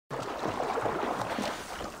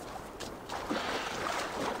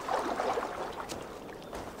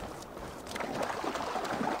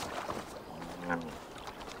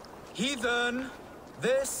Heathen,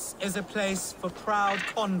 this is a place for proud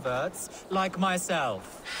converts like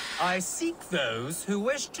myself. I seek those who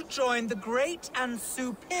wish to join the great and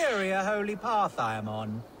superior holy path I am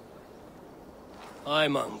on. Aye,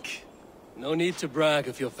 monk. No need to brag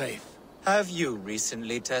of your faith. Have you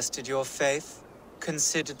recently tested your faith?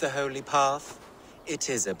 Considered the holy path? It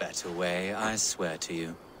is a better way, I swear to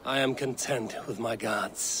you. I am content with my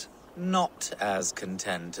gods. Not as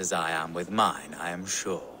content as I am with mine, I am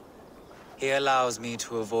sure. He allows me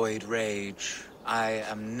to avoid rage. I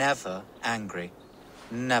am never angry.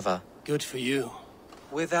 Never. Good for you.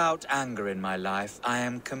 Without anger in my life, I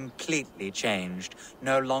am completely changed.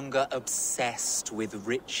 No longer obsessed with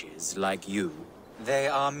riches like you. They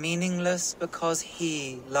are meaningless because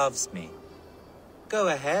he loves me. Go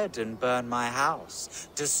ahead and burn my house.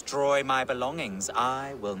 Destroy my belongings.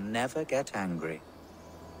 I will never get angry.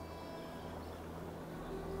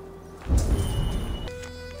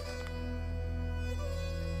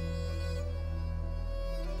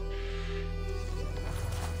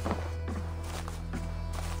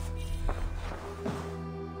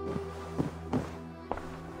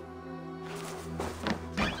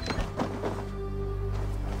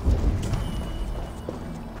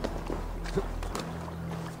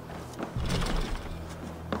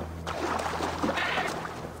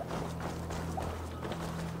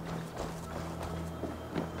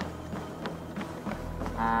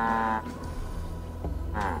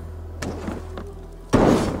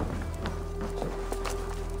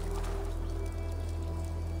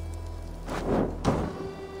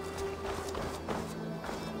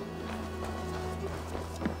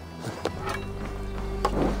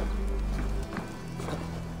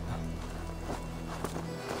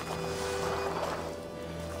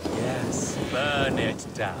 Burn it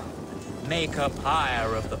down. Make a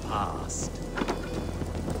pyre of the past.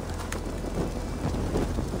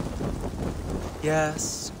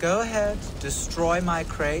 Yes, go ahead. Destroy my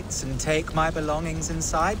crates and take my belongings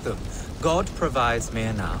inside them. God provides me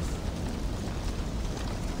enough.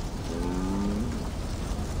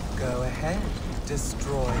 Go ahead.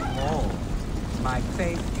 Destroy more. My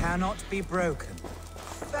faith cannot be broken.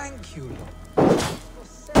 Thank you, Lord, for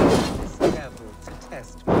sending this devil to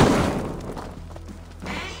test me.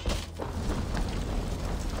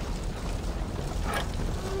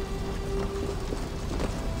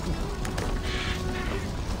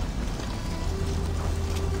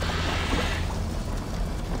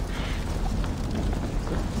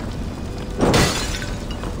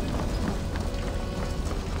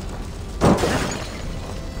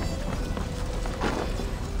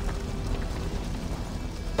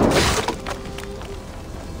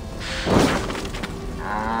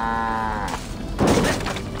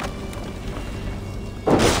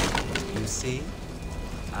 See?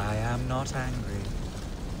 I am not angry.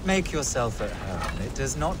 Make yourself at home. It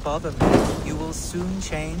does not bother me. You will soon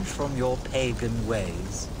change from your pagan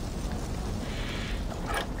ways.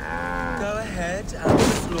 Go ahead and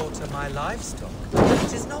slaughter my livestock.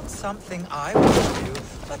 It is not something I would do,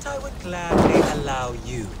 but I would gladly allow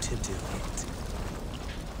you to do it.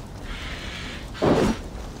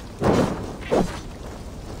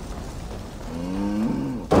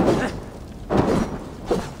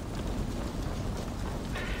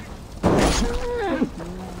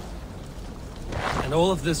 And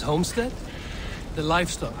all of this homestead? The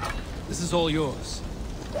livestock. This is all yours.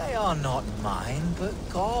 They are not mine, but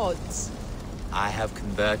God's. I have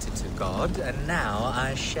converted to God, and now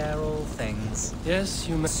I share all things. Yes,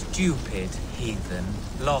 you may. Stupid heathen,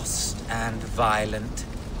 lost and violent.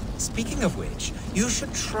 Speaking of which, you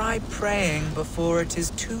should try praying before it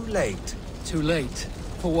is too late. Too late?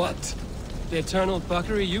 For what? The eternal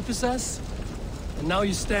buckery you possess? And now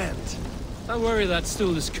you stand. I worry that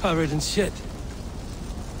stool is covered in shit.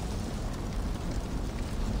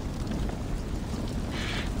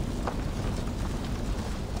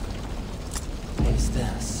 What is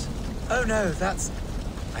this? Oh no, that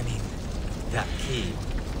key.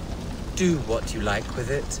 Do what you like with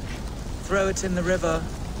it. Throw it in the river.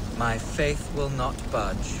 My faith will not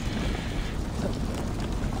budge.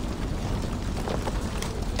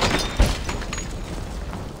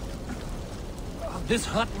 This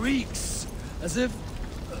hut reeks, as if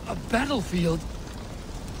a battlefield.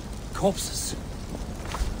 Corpses.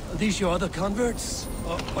 Are these your other converts?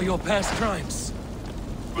 Or your past crimes?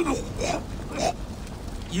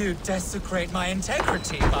 You desecrate my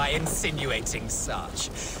integrity by insinuating such.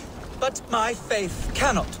 But my faith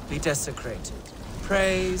cannot be desecrated.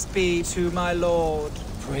 Praise be to my Lord.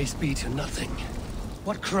 Praise be to nothing.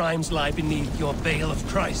 What crimes lie beneath your veil of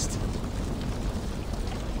Christ?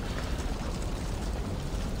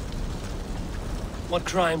 What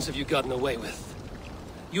crimes have you gotten away with?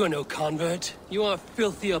 You are no convert. You are a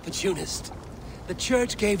filthy opportunist. The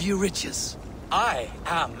church gave you riches. I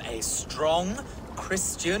am a strong,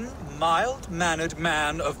 Christian, mild-mannered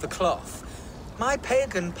man of the cloth. My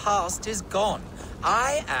pagan past is gone.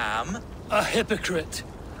 I am... a hypocrite,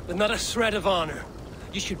 with not a shred of honor.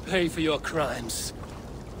 You should pay for your crimes.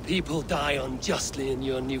 People die unjustly in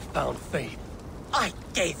your newfound faith. I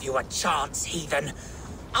gave you a chance, heathen.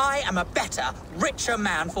 I am a better, richer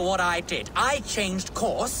man for what I did. I changed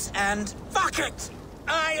course, and fuck it!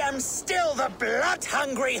 I am still the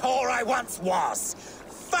blood-hungry whore I once was.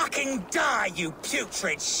 Fucking die, you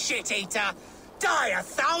putrid shit-eater! Die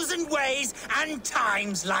 1,000 ways and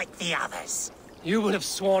times like the others. You would have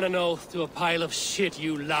sworn an oath to a pile of shit,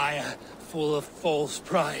 you liar, full of false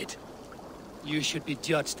pride. You should be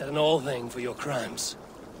judged at an Althing for your crimes.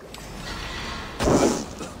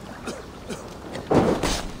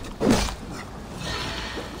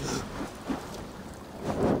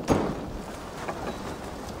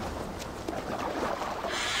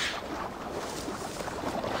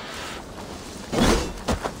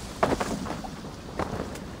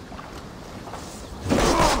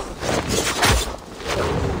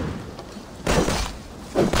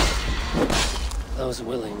 Those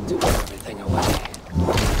willing to give everything away.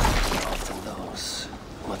 Often those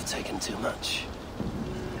who have taken too much.